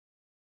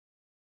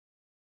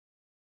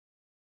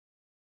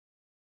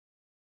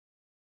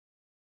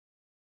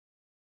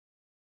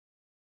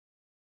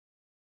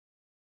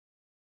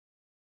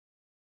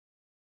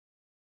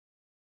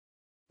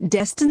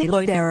Destiny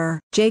Lloyd error,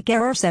 Jake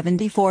error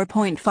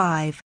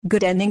 74.5,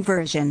 good ending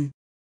version.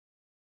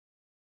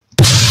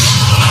 I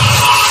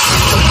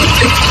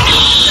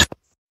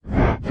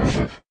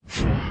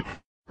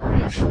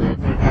actually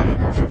never had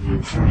enough of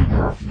you turning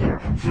off your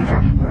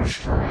computer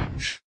numerous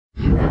times.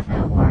 You have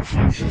no more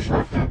chances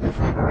left and the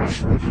timer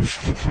is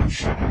reduced to 10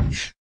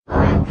 seconds.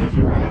 I'll give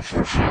you an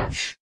extra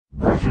chance,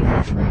 but you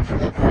have to enter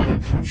the code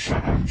in 10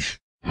 seconds.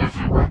 If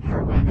you want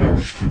your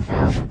Windows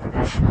 2000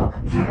 professional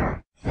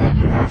computer, then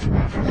you have to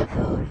enter the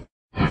code.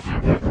 If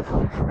you get the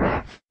code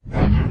correct,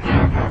 then you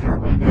can have your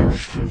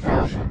Windows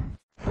 2000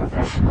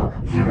 professional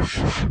computer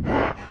session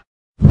back.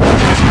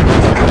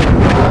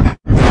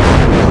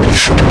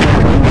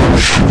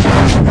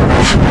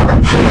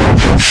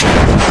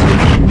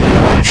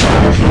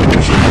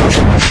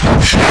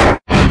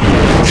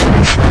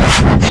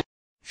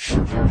 So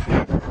don't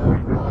get the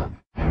code wrong,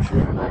 and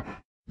good luck.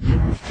 You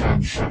have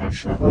 10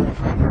 seconds before the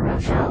timer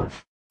runs out.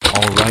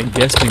 Alright,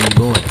 Destiny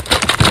Lloyd.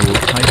 I will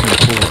type in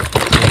 4,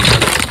 8,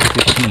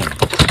 15,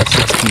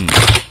 16,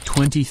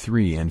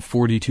 23 and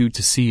 42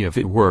 to see if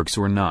it works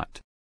or not.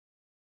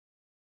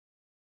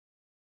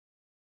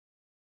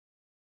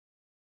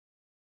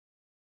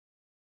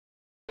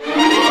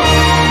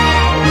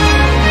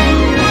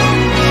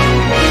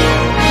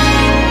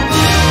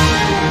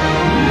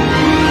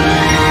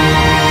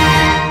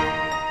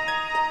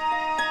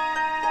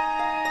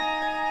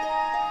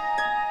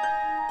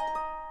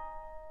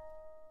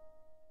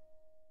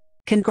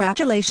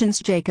 Congratulations,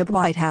 Jacob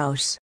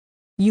Whitehouse.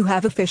 You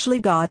have officially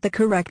got the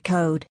correct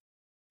code.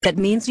 That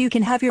means you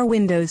can have your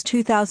Windows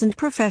 2000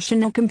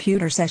 professional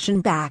computer session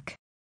back.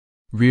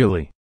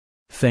 Really?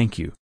 Thank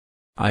you.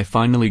 I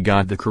finally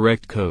got the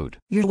correct code.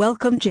 You're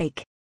welcome,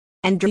 Jake.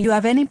 And do you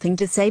have anything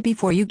to say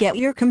before you get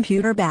your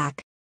computer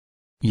back?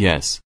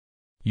 Yes.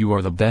 You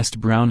are the best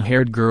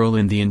brown-haired girl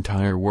in the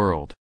entire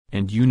world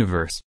and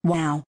universe.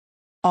 Wow.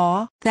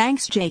 Aw,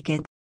 thanks,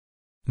 Jacob.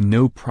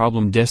 No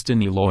problem,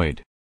 Destiny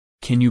Lloyd.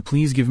 Can you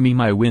please give me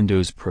my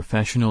Windows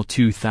Professional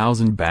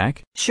 2000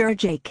 back? Sure,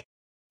 Jake.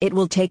 It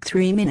will take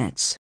 3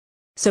 minutes.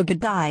 So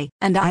goodbye,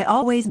 and I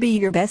always be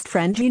your best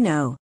friend, you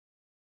know.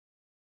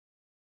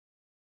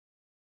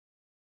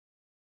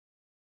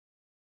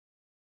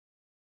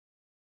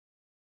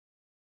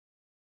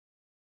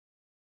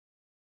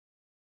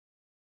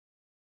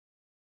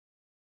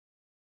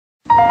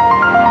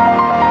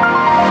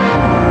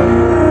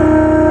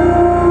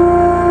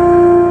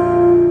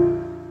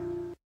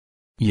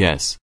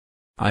 Yes.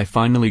 I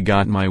finally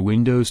got my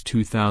Windows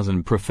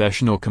 2000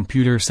 Professional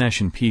Computer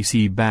Session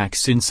PC back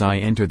since I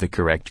entered the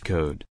correct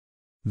code.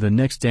 The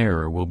next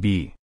error will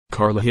be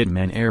Carla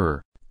Hitman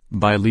error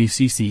by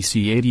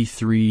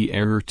LeeCCC83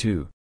 error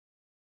 2.